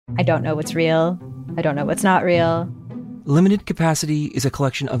I don't know what's real. I don't know what's not real. Limited Capacity is a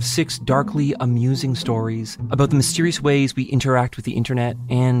collection of 6 darkly amusing stories about the mysterious ways we interact with the internet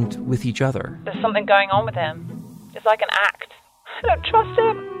and with each other. There's something going on with him. It's like an act. I don't trust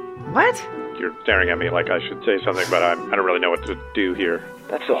him. What? You're staring at me like I should say something, but I don't really know what to do here.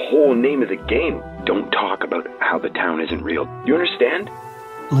 That's the whole name of the game. Don't talk about how the town isn't real. You understand?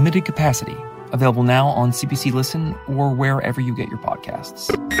 Limited Capacity. Available now on CBC Listen or wherever you get your podcasts.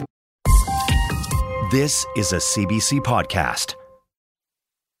 This is a CBC podcast.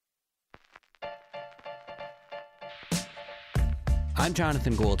 I'm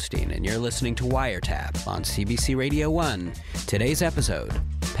Jonathan Goldstein, and you're listening to Wiretap on CBC Radio 1. Today's episode,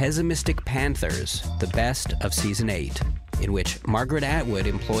 Pessimistic Panthers, the best of Season 8, in which Margaret Atwood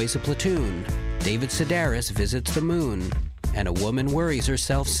employs a platoon, David Sedaris visits the moon, and a woman worries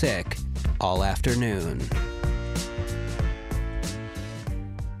herself sick all afternoon.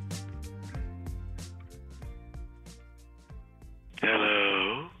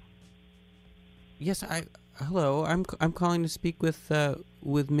 Hello? Yes, hello. I'm calling to speak with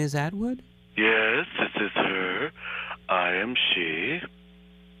Ms. Atwood? Yes, this is her. I am she.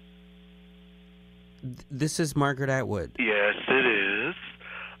 This is Margaret Atwood. Yes, it is.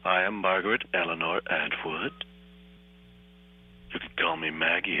 I am Margaret Eleanor Atwood. You can call me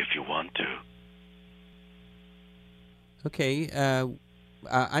Maggie if you want to. Okay,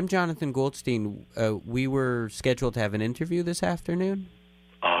 I'm Jonathan Goldstein. We were scheduled to have an interview this afternoon.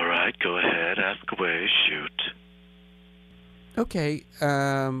 All right, go ahead. Ask away. Shoot. Okay,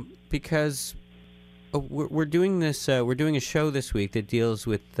 because we're doing this. We're doing a show this week that deals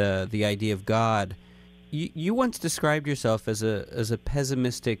with the idea of God. You once described yourself as a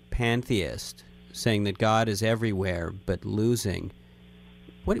pessimistic pantheist, saying that God is everywhere but losing.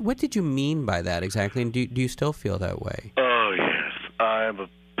 What did you mean by that exactly, and do you still feel that way? Oh, yes. I am a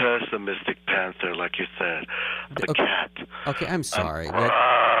pessimistic panther, like you said. A cat. Okay, I'm sorry.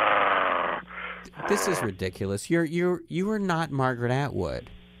 This is ridiculous. You are not Margaret Atwood.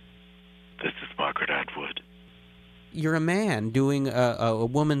 This is Margaret Atwood. You're a man doing a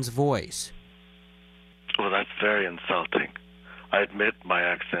woman's voice. Well, that's very insulting. I admit my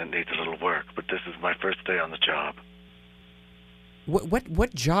accent needs a little work, but this is my first day on the job.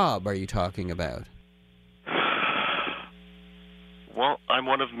 What job are you talking about? Well, I'm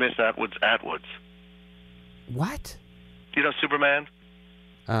one of Miss Atwood's Atwoods. What? You know Superman?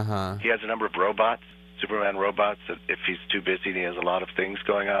 Uh-huh. He has a number of robots, Superman robots, that if he's too busy and he has a lot of things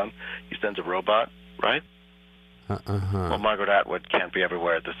going on, he sends a robot, right? Uh-huh. Well, Margaret Atwood can't be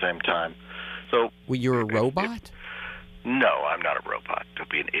everywhere at the same time. So, well, you're a robot? No, I'm not a robot. Don't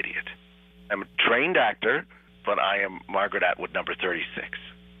be an idiot. I'm a trained actor, but I am Margaret Atwood number 36.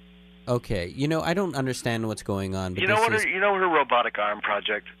 Okay. I don't understand what's going on. But you know her robotic arm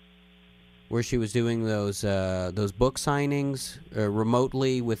project? Where she was doing those book signings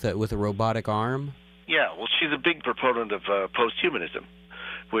remotely with a robotic arm? Yeah, well, she's a big proponent of posthumanism,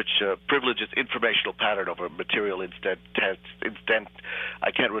 which privileges informational pattern over material I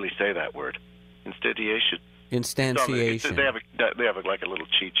can't really say that word. Instantiation. Instantiation. They have like a little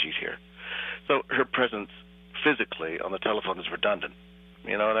cheat sheet here. So her presence physically on the telephone is redundant.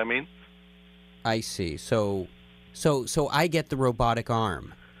 You know what I mean? I see. So I get the robotic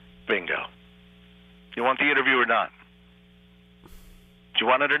arm. Bingo. You want the interview or not? Do you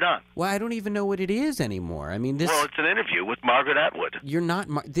want it or not? Well, I don't even know what it is anymore. I mean, Well, it's an interview with Margaret Atwood. You're not...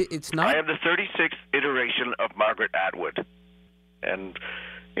 It's not... I am the 36th iteration of Margaret Atwood. And,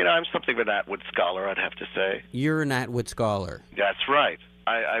 I'm something of an Atwood scholar, I'd have to say. You're an Atwood scholar. That's right.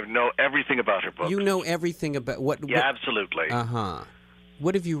 I know everything about her books. You know everything about... Yeah, absolutely. Uh-huh.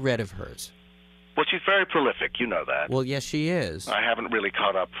 What have you read of hers? Well, she's very prolific. You know that. Well, yes, she is. I haven't really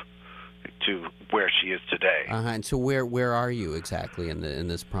caught up to where she is today. Uh-huh. And so where are you exactly in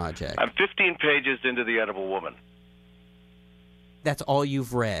this project? I'm 15 pages into The Edible Woman. That's all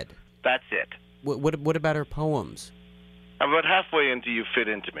you've read? That's it. What about her poems? I'm about halfway into You Fit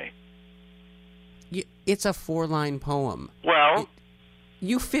Into Me. It's a 4-line poem. Well...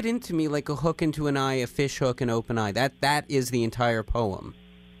 You fit into me like a hook into an eye, a fish hook, an open eye. That is the entire poem.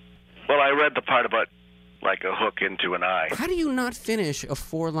 Well, I read the part about like a hook into an eye. How do you not finish a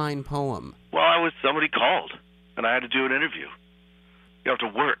 4-line poem? Well, somebody called, and I had to do an interview. You have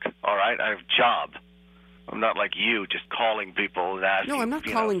to work, all right? I have a job. I'm not like you, just calling people and asking. No, I'm not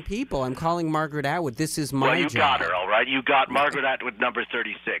calling people. I'm calling Margaret Atwood. This is my job. Well, you got her, all right? You got Margaret Atwood number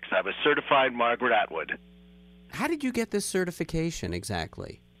 36. I'm a certified Margaret Atwood. How did you get this certification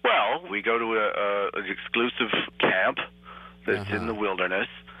exactly? Well, we go to an exclusive camp that's in the wilderness,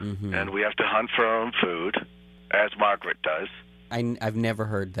 and we have to hunt for our own food, as Margaret does. I've never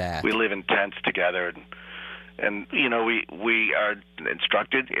heard that. We live in tents together, and you know, we are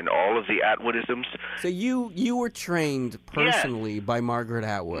instructed in all of the Atwoodisms. So you were trained personally by Margaret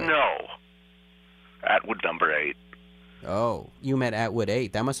Atwood? No. Atwood number 8. Oh, you met Atwood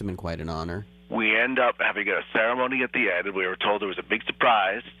 8. That must have been quite an honor. We end up having a ceremony at the end, and we were told there was a big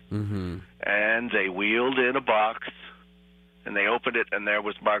surprise. Mm-hmm. And they wheeled in a box, and they opened it, and there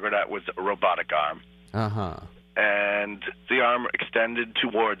was Margaret Atwood's robotic arm. Uh-huh. And the arm extended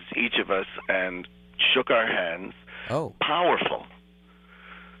towards each of us and shook our hands. Oh. Powerful.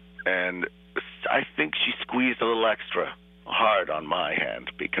 And I think she squeezed a little extra hard on my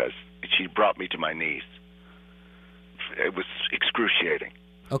hand because she brought me to my knees. It was excruciating.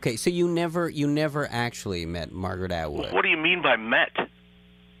 Okay, so you never actually met Margaret Atwood. What do you mean by met?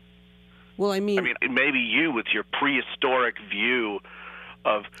 Well, I mean, maybe you with your prehistoric view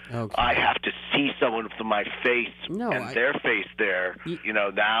of I have to see someone with my face their face there.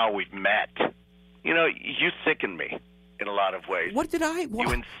 Now we've met. You sicken me in a lot of ways. What did I?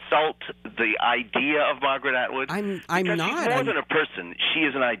 You insult the idea of Margaret Atwood. I'm because not. She's more than a person. She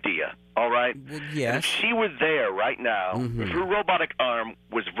is an idea. All right. Well, yes. And if she were there right now, if her robotic arm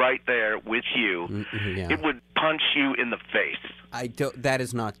was right there with you, it would punch you in the face. I don't. That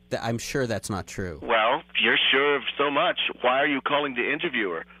is not. I'm sure that's not true. Well, if you're sure of so much, why are you calling to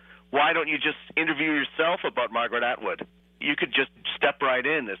interview her? Why don't you just interview yourself about Margaret Atwood? You could just step right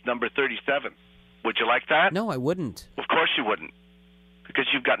in as number 37. Would you like that? No, I wouldn't. Of course you wouldn't, because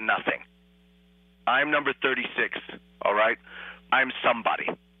you've got nothing. I'm number 36, all right? I'm somebody.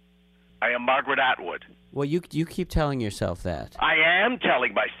 I am Margaret Atwood. Well, you keep telling yourself that. I am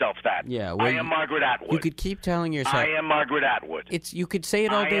telling myself that. Yeah, well, I am Margaret Atwood. You could keep telling yourself. I am Margaret Atwood. You could say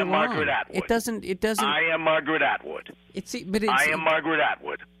it all day long. I am Margaret Atwood. It doesn't. I am Margaret Atwood. I am Margaret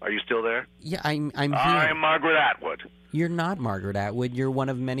Atwood. Are you still there? Yeah, I'm here. I am Margaret Atwood. You're not Margaret Atwood. You're one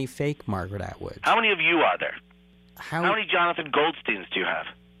of many fake Margaret Atwoods. How many of you are there? How many Jonathan Goldsteins do you have?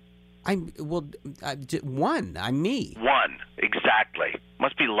 One. I'm me. One, exactly.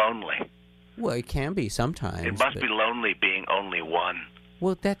 Must be lonely. Well, it can be sometimes. It must be lonely being only one.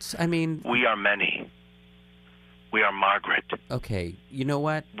 Well, we are many. We are Margaret. Okay, you know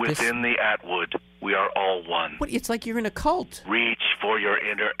what? Within the Atwood, we are all one. What? It's like you're in a cult. Reach for your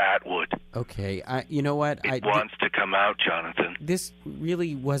inner Atwood. Okay, you know what? It wants to come out, Jonathan. This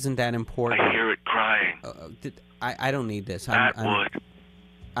really wasn't that important. I hear it crying. I don't need this. Atwood.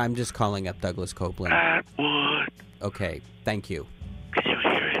 I'm just calling up Douglas Copeland. Atwood. Okay, thank you. Can you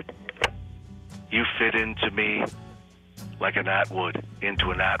hear it? You fit into me like an Atwood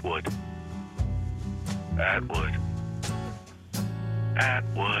into an Atwood. Atwood.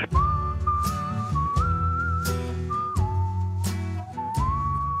 Atwood.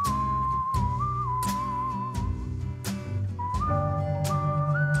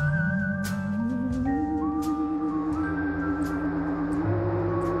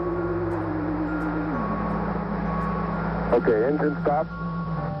 Okay, engine stop.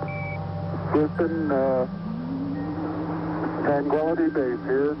 Houston, Tranquility Base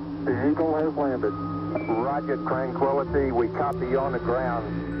here. The Eagle has landed. Roger, Tranquility. We copy you on the ground.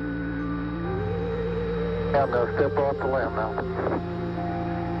 I'm going to step off the limb now.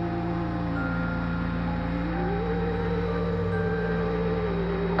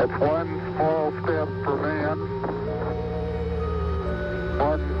 That's one small step for man.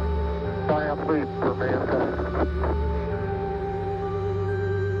 One giant leap for mankind.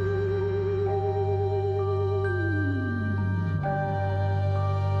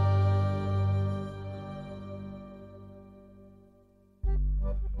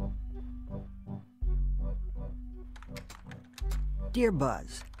 Dear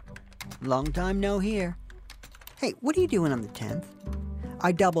Buzz, long time no hear. Hey, what are you doing on the 10th?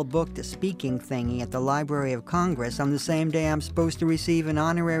 I double booked a speaking thingy at the Library of Congress on the same day I'm supposed to receive an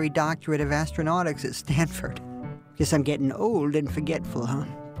honorary doctorate of astronautics at Stanford. Guess I'm getting old and forgetful, huh?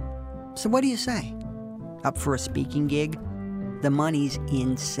 So what do you say? Up for a speaking gig? The money's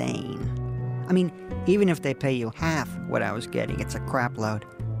insane. I mean, even if they pay you half what I was getting, it's a crap load.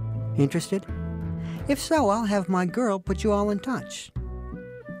 Interested? If so, I'll have my girl put you all in touch.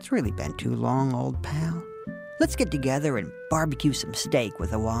 It's really been too long, old pal. Let's get together and barbecue some steak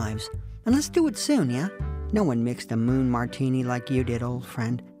with the wives. And let's do it soon, yeah? No one mixed a moon martini like you did, old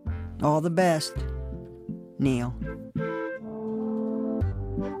friend. All the best, Neil.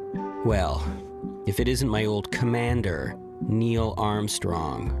 Well, if it isn't my old commander, Neil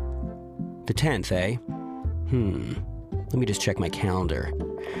Armstrong. The 10th, eh? Let me just check my calendar.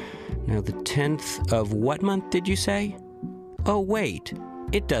 Now, the 10th of what month did you say? Oh, wait.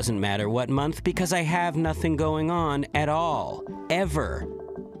 It doesn't matter what month because I have nothing going on at all. Ever.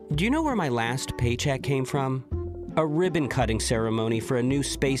 Do you know where my last paycheck came from? A ribbon-cutting ceremony for a new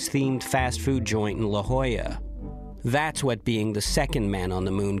space-themed fast food joint in La Jolla. That's what being the second man on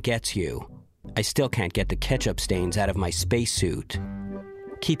the moon gets you. I still can't get the ketchup stains out of my spacesuit.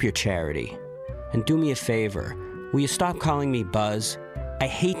 Keep your charity. And do me a favor. Will you stop calling me Buzz? I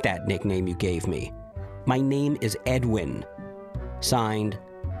hate that nickname you gave me. My name is Edwin. Signed,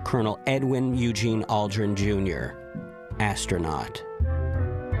 Colonel Edwin Eugene Aldrin, Jr., astronaut.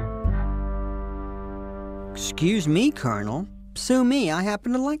 Excuse me, Colonel. Sue me, I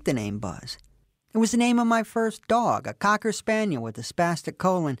happen to like the name Buzz. It was the name of my first dog, a Cocker Spaniel with a spastic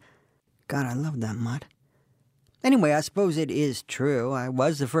colon. God, I love that mutt. Anyway, I suppose it is true. I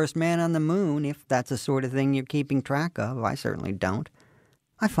was the first man on the moon, if that's the sort of thing you're keeping track of. I certainly don't.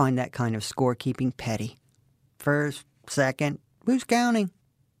 I find that kind of scorekeeping petty. First, second, who's counting?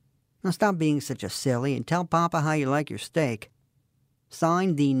 Now stop being such a silly and tell Papa how you like your steak.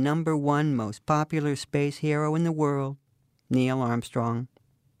 Signed, the #1 most popular space hero in the world, Neil Armstrong.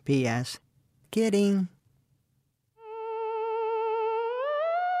 P.S. Kidding.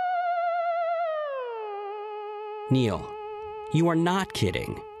 Neil, you are not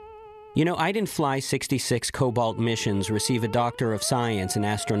kidding. You know, I didn't fly 66 Cobalt missions, receive a Doctor of Science in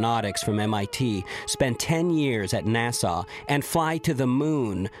Astronautics from MIT, spend 10 years at NASA, and fly to the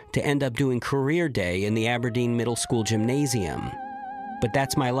moon to end up doing career day in the Aberdeen Middle School Gymnasium. But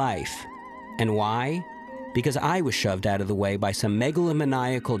that's my life. And why? Because I was shoved out of the way by some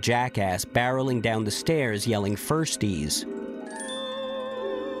megalomaniacal jackass barreling down the stairs yelling firsties.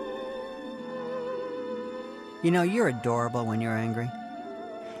 You know, you're adorable when you're angry.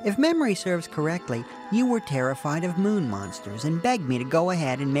 If memory serves correctly, you were terrified of moon monsters and begged me to go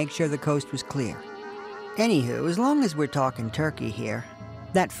ahead and make sure the coast was clear. Anywho, as long as we're talking turkey here,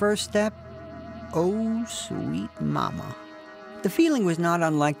 that first step, oh, sweet mama. The feeling was not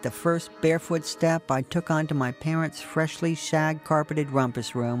unlike the first barefoot step I took onto my parents' freshly shag-carpeted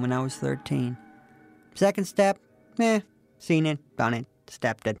rumpus room when I was 13. Second step, seen it, done it,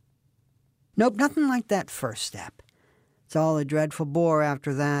 stepped it. Nope, nothing like that first step. It's all a dreadful bore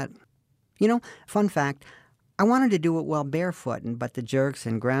after that. You know, fun fact, I wanted to do it while barefooting, but the jerks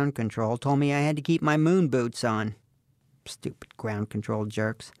in ground control told me I had to keep my moon boots on. Stupid ground control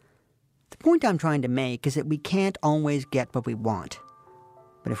jerks. The point I'm trying to make is that we can't always get what we want.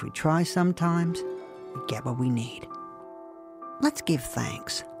 But if we try sometimes, we get what we need. Let's give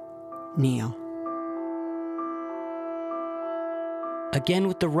thanks. Neil. Again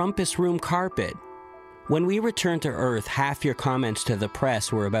with the rumpus room carpet. When we returned to Earth, half your comments to the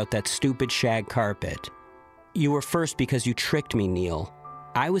press were about that stupid shag carpet. You were first because you tricked me, Neil.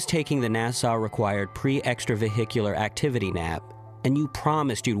 I was taking the NASA-required pre-extravehicular activity nap, and you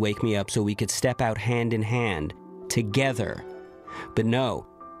promised you'd wake me up so we could step out hand in hand, together. But no,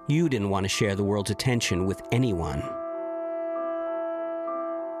 you didn't want to share the world's attention with anyone.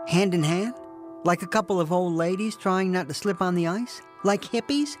 Hand in hand? Like a couple of old ladies trying not to slip on the ice? Like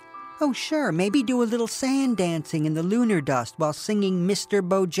hippies? Oh, sure, maybe do a little sand dancing in the lunar dust while singing Mr.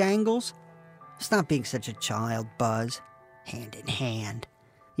 Bojangles? Stop being such a child, Buzz. Hand in hand.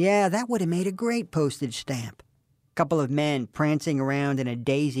 Yeah, that would have made a great postage stamp. Couple of men prancing around in a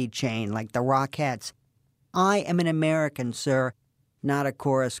daisy chain like the Rockettes. I am an American, sir, not a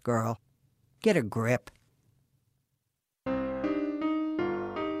chorus girl. Get a grip.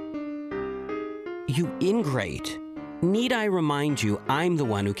 You ingrate. Need I remind you, I'm the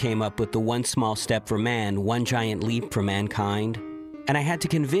one who came up with the one small step for man, one giant leap for mankind? And I had to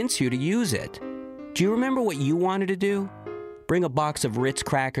convince you to use it. Do you remember what you wanted to do? Bring a box of Ritz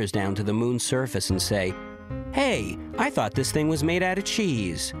crackers down to the moon's surface and say, "Hey, I thought this thing was made out of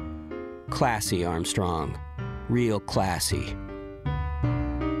cheese." Classy, Armstrong. Real classy.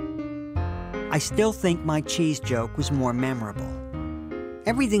 I still think my cheese joke was more memorable.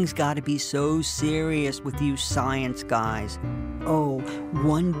 Everything's got to be so serious with you science guys. Oh,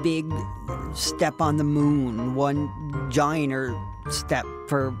 one big step on the moon, one gianter step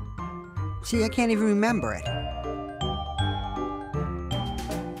for... See, I can't even remember it.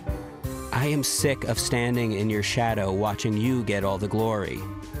 I am sick of standing in your shadow watching you get all the glory.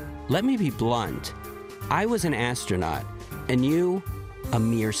 Let me be blunt. I was an astronaut, and you, a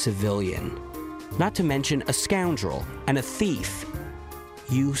mere civilian. Not to mention a scoundrel and a thief.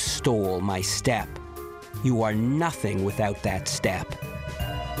 You stole my step. You are nothing without that step.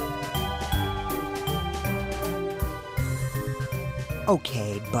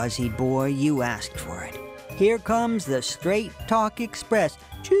 Okay, Buzzy boy, you asked for it. Here comes the Straight Talk Express.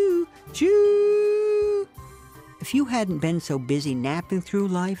 Choo, choo. If if you hadn't been so busy napping through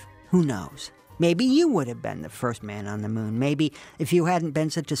life, who knows? Maybe you would have been the first man on the moon. Maybe if you hadn't been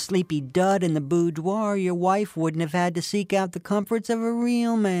such a sleepy dud in the boudoir, your wife wouldn't have had to seek out the comforts of a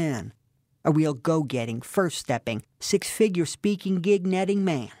real man. A real go-getting, first-stepping, six-figure speaking, gig-netting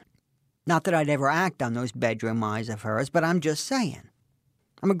man. Not that I'd ever act on those bedroom eyes of hers, but I'm just saying.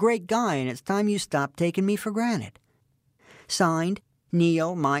 I'm a great guy, and it's time you stop taking me for granted. Signed,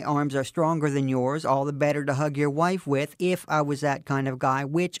 Neil, my arms are stronger than yours, all the better to hug your wife with, if I was that kind of guy,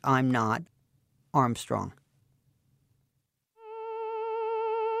 which I'm not. Armstrong.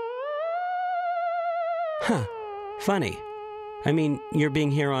 Huh. Funny. I mean, you're being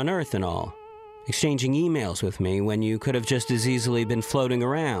here on Earth and all, exchanging emails with me when you could have just as easily been floating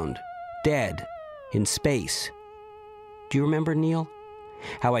around, dead, in space. Do you remember, Neil?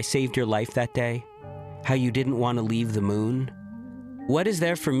 How I saved your life that day? How you didn't want to leave the moon? What is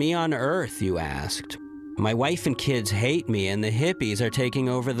there for me on Earth, you asked. My wife and kids hate me and the hippies are taking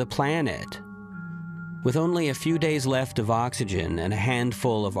over the planet. With only a few days left of oxygen and a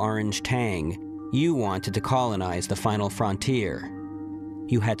handful of orange tang, you wanted to colonize the final frontier.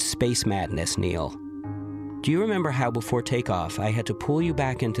 You had space madness, Neil. Do you remember how before takeoff I had to pull you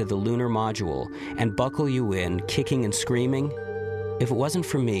back into the lunar module and buckle you in, kicking and screaming? If it wasn't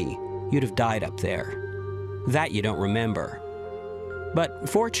for me, you'd have died up there. That you don't remember. But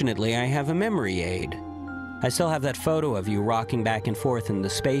fortunately, I have a memory aid. I still have that photo of you rocking back and forth in the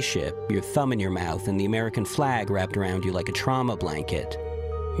spaceship, your thumb in your mouth and the American flag wrapped around you like a trauma blanket.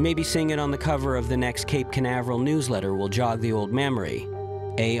 Maybe seeing it on the cover of the next Cape Canaveral newsletter will jog the old memory.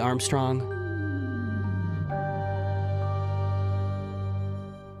 Eh, Armstrong?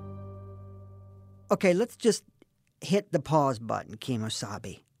 Okay, let's just hit the pause button,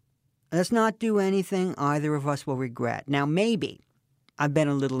 Kimosabe. Let's not do anything either of us will regret. Now, maybe I've been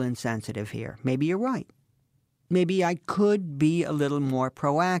a little insensitive here. Maybe you're right. Maybe I could be a little more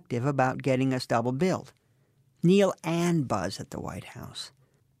proactive about getting us double-billed. Neil and Buzz at the White House.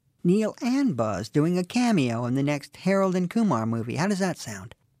 Neil and Buzz doing a cameo in the next Harold and Kumar movie. How does that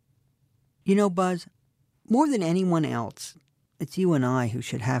sound? You know, Buzz, more than anyone else, it's you and I who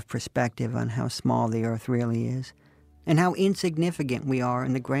should have perspective on how small the Earth really is, and how insignificant we are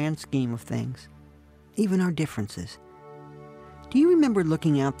in the grand scheme of things, even our differences. Do you remember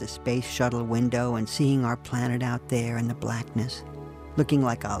looking out the space shuttle window and seeing our planet out there in the blackness, looking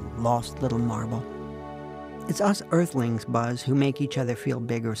like a lost little marble? It's us Earthlings, Buzz, who make each other feel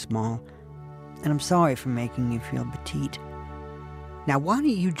big or small, and I'm sorry for making you feel petite. Now, why don't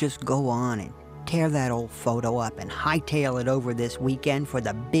you just go on and tear that old photo up and hightail it over this weekend for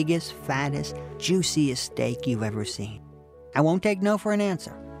the biggest, fattest, juiciest steak you've ever seen? I won't take no for an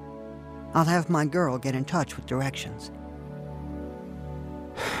answer. I'll have my girl get in touch with directions.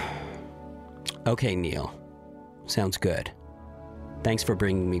 Okay, Neil. Sounds good. Thanks for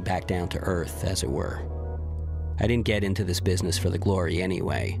bringing me back down to earth, as it were. I didn't get into this business for the glory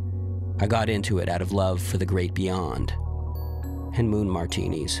anyway. I got into it out of love for the great beyond. And moon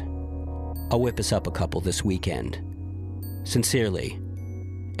martinis. I'll whip us up a couple this weekend. Sincerely,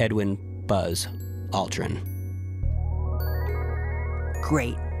 Edwin Buzz Aldrin.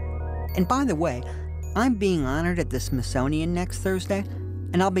 Great. And by the way, I'm being honored at the Smithsonian next Thursday,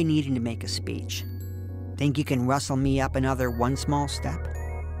 and I'll be needing to make a speech. Think you can rustle me up another one small step?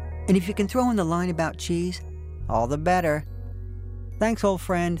 And if you can throw in the line about cheese, all the better. Thanks, old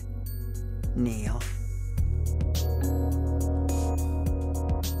friend. Neil.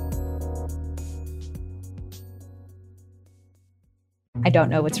 I don't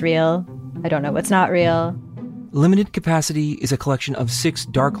know what's real. I don't know what's not real. Limited Capacity is a collection of 6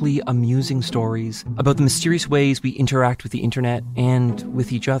 darkly amusing stories about the mysterious ways we interact with the internet and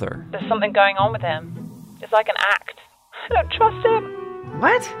with each other. There's something going on with him. It's like an act. I don't trust him.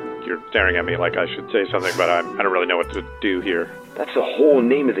 What? You're staring at me like I should say something, but I don't really know what to do here. That's the whole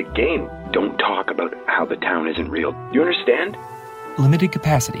name of the game. Don't talk about how the town isn't real. You understand? Limited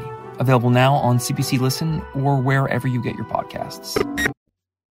Capacity. Available now on CBC Listen or wherever you get your podcasts.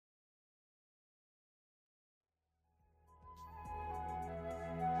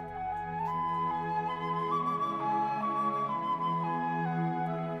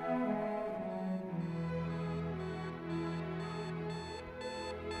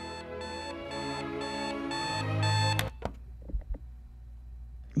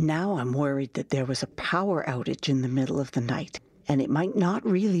 Now I'm worried that there was a power outage in the middle of the night, and it might not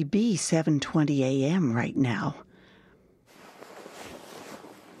really be 7:20 a.m. right now.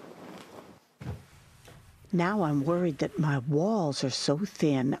 Now I'm worried that my walls are so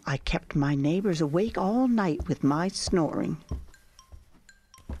thin I kept my neighbors awake all night with my snoring.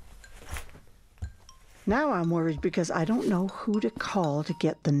 Now I'm worried because I don't know who to call to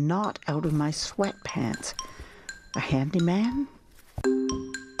get the knot out of my sweatpants. A handyman?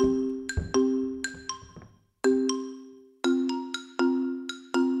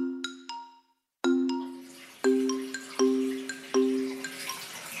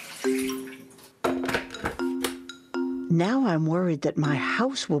 Now I'm worried that my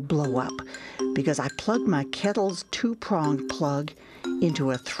house will blow up because I plugged my kettle's 2-pronged plug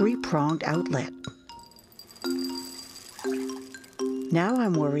into a 3-pronged outlet. Now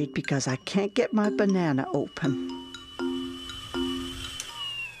I'm worried because I can't get my banana open.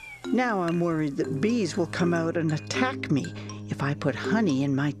 Now I'm worried that bees will come out and attack me if I put honey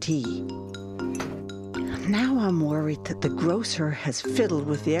in my tea. Now I'm worried that the grocer has fiddled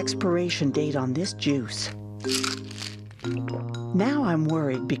with the expiration date on this juice. Now I'm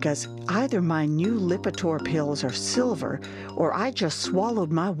worried because either my new Lipitor pills are silver or I just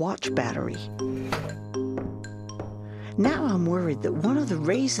swallowed my watch battery. Now I'm worried that one of the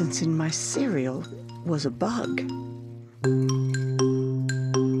raisins in my cereal was a bug.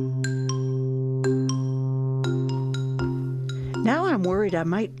 Now I'm worried I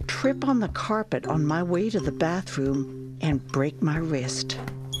might trip on the carpet on my way to the bathroom and break my wrist.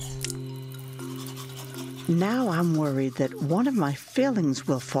 Now I'm worried that one of my fillings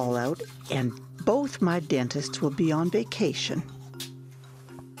will fall out and both my dentists will be on vacation.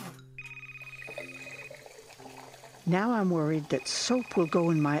 Now I'm worried that soap will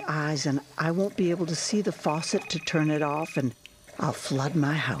go in my eyes and I won't be able to see the faucet to turn it off and I'll flood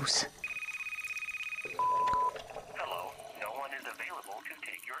my house. Hello, no one is available to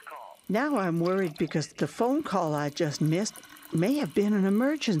take your call. Now I'm worried because the phone call I just missed may have been an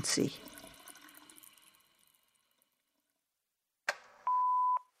emergency.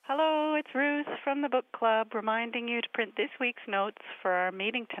 Hello, it's Ruth from the book club reminding you to print this week's notes for our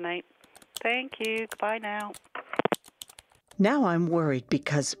meeting tonight. Thank you. Goodbye now. Now I'm worried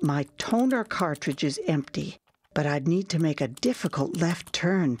because my toner cartridge is empty, but I'd need to make a difficult left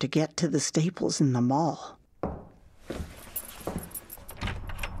turn to get to the Staples in the mall.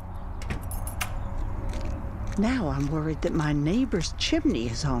 Now I'm worried that my neighbor's chimney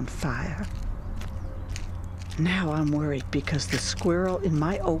is on fire. Now I'm worried because the squirrel in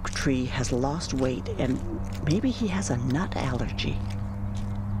my oak tree has lost weight and maybe he has a nut allergy.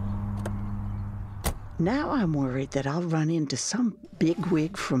 Now I'm worried that I'll run into some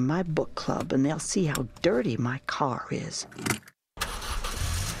bigwig from my book club and they'll see how dirty my car is.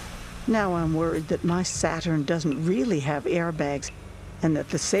 Now I'm worried that my Saturn doesn't really have airbags and that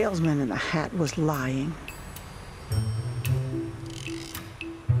the salesman in the hat was lying.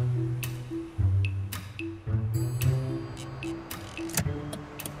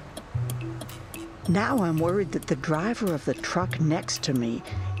 Now I'm worried that the driver of the truck next to me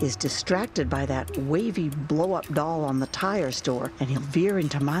is distracted by that wavy blow-up doll on the tire store and he'll veer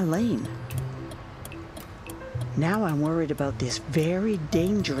into my lane. Now I'm worried about this very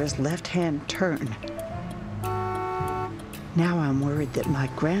dangerous left-hand turn. Now I'm worried that my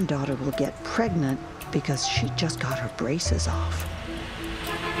granddaughter will get pregnant because she just got her braces off.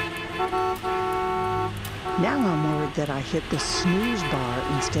 Now I'm worried that I hit the snooze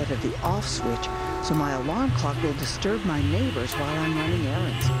bar instead of the off switch, so my alarm clock will disturb my neighbors while I'm running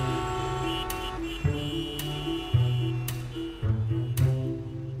errands.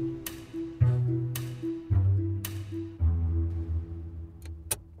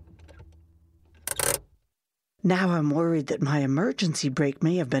 Now I'm worried that my emergency brake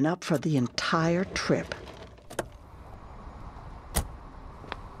may have been up for the entire trip.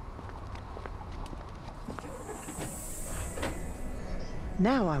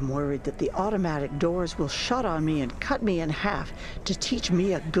 Now I'm worried that the automatic doors will shut on me and cut me in half to teach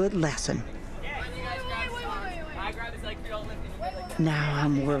me a good lesson. Now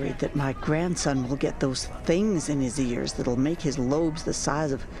I'm worried that my grandson will get those things in his ears that'll make his lobes the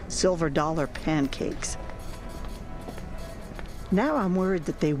size of silver dollar pancakes. Now I'm worried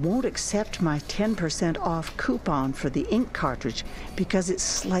that they won't accept my 10% off coupon for the ink cartridge because it's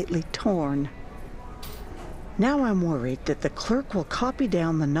slightly torn. Now I'm worried that the clerk will copy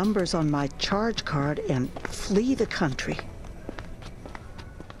down the numbers on my charge card and flee the country.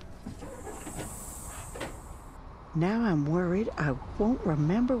 Now I'm worried I won't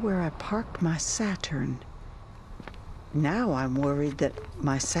remember where I parked my Saturn. Now I'm worried that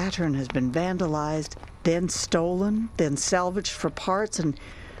my Saturn has been vandalized, then stolen, then salvaged for parts and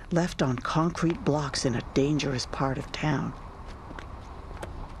left on concrete blocks in a dangerous part of town.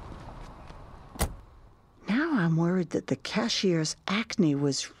 Now I'm worried that the cashier's acne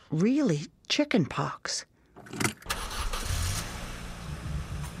was really chicken pox.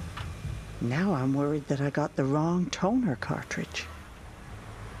 Now I'm worried that I got the wrong toner cartridge.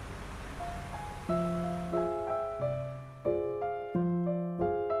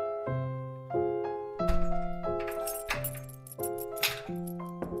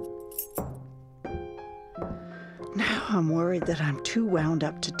 Now I'm worried that I'm too wound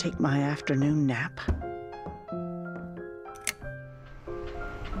up to take my afternoon nap.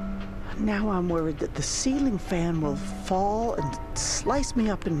 Now I'm worried that the ceiling fan will fall and slice me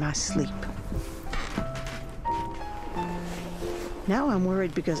up in my sleep. Now I'm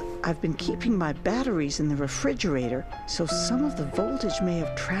worried because I've been keeping my batteries in the refrigerator, so some of the voltage may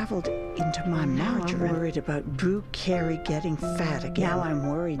have traveled into my margarine. Now I'm worried about Drew Carey getting fat again. Now I'm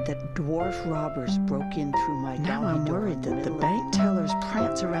worried that dwarf robbers broke in through my Now I'm worried that the bank tellers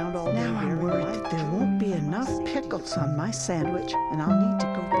prance around all day. Now I'm worried that there won't be enough pickles on my sandwich, and I'll need to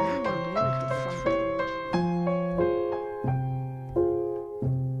go back.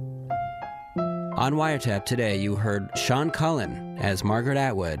 On Wiretap today, you heard Sean Cullen as Margaret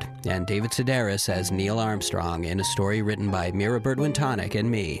Atwood and David Sedaris as Neil Armstrong in a story written by Mira Birdwin-Tonic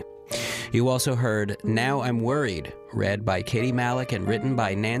and me. You also heard Now I'm Worried, read by Katie Malik and written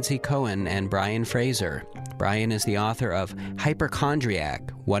by Nancy Cohen and Brian Fraser. Brian is the author of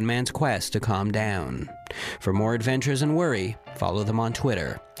Hypochondriac, One Man's Quest to Calm Down. For more adventures in worry, follow them on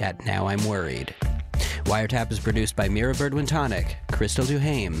Twitter at Now I'm Worried. Wiretap is produced by Mira Birdwin-Tonic, Crystal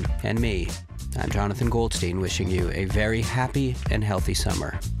Duhame, and me. I'm Jonathan Goldstein, wishing you a very happy and healthy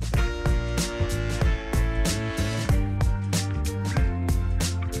summer.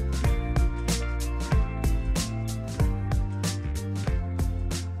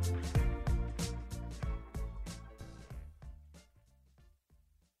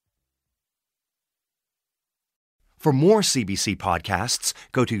 For more CBC podcasts,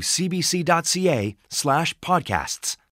 go to cbc.ca/podcasts.